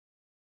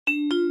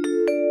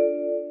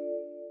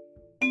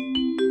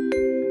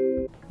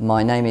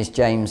My name is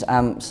James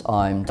Amps.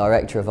 I'm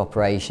Director of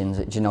Operations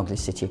at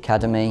Djanogly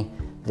Academy.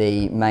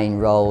 The main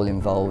role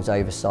involves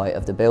oversight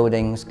of the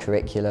buildings,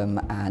 curriculum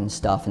and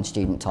staff and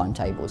student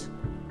timetables.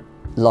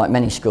 Like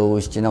many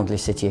schools,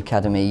 Djanogly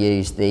Academy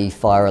used the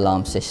fire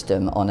alarm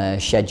system on a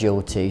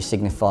schedule to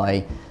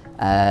signify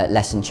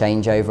lesson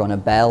changeover on a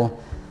bell.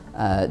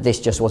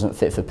 This just wasn't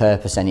fit for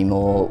purpose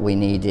anymore. We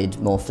needed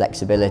more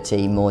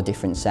flexibility, more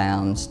different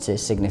sounds to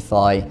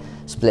signify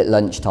split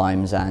lunch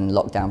times and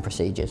lockdown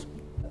procedures.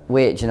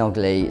 We at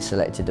Djanogly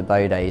selected the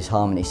Bodet's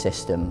harmony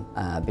system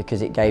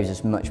because it gives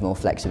us much more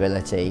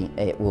flexibility.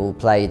 It will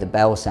play the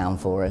bell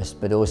sound for us,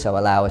 but also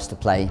allow us to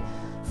play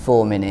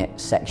 4-minute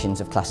sections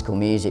of classical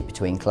music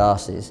between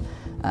classes.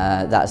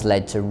 That's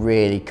led to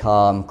really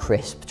calm,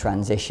 crisp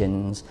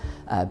transitions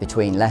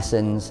between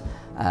lessons,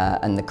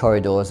 and the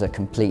corridors are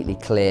completely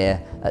clear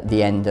at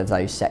the end of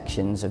those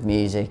sections of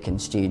music,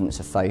 and students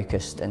are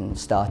focused and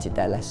started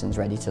their lessons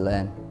ready to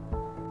learn.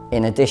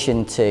 In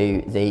addition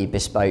to the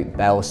bespoke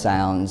bell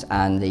sounds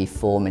and the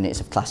 4 minutes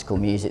of classical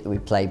music that we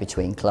play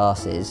between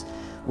classes,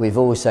 we've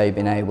also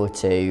been able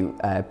to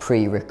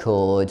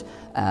pre-record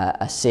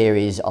a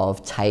series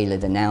of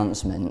tailored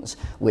announcements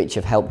which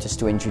have helped us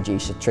to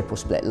introduce a triple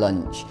split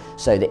lunch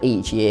so that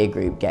each year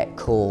group get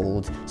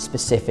called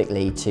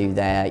specifically to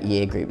their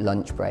year group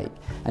lunch break.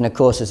 And of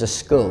course, as a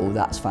school,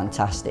 that's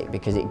fantastic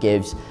because it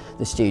gives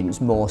the students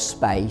more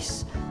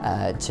space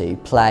to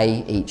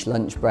play each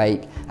lunch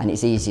break, and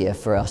it's easier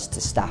for us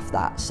to staff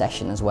that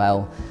session as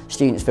well.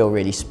 Students feel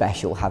really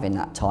special having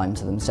that time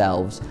to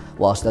themselves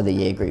whilst other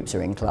year groups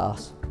are in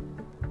class.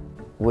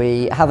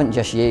 We haven't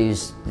just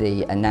used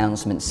the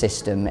announcement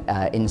system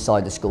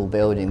inside the school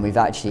building, we've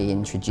actually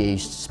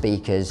introduced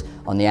speakers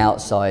on the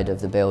outside of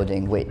the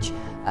building which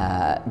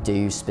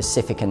do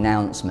specific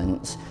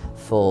announcements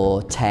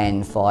for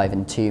 10, 5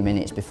 and 2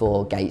 minutes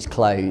before gates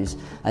close,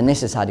 and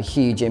this has had a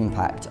huge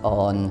impact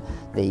on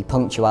the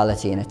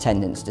punctuality and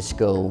attendance to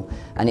school,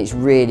 and it's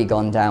really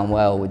gone down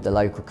well with the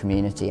local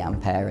community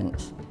and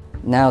parents.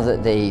 Now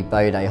that the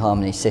Bodet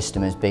harmony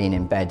system has been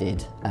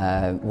embedded,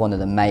 one of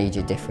the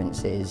major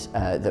differences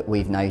that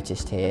we've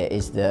noticed here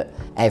is that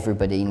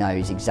everybody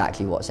knows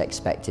exactly what's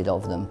expected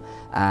of them,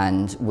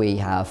 and we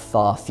have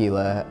far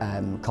fewer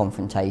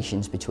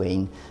confrontations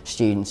between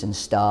students and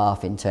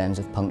staff in terms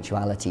of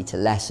punctuality to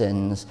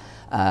lessons,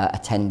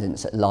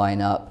 attendance at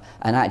line-up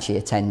and actually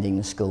attending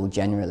the school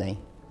generally.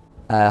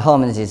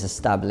 Harmonies has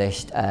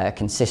established a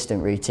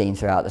consistent routine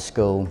throughout the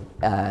school,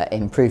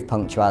 improved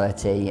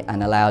punctuality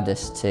and allowed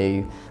us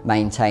to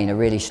maintain a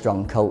really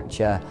strong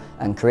culture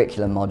and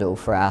curriculum model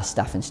for our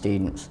staff and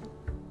students.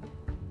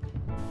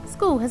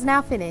 School has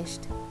now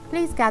finished.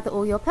 Please gather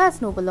all your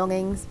personal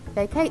belongings,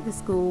 vacate the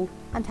school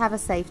and have a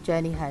safe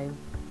journey home.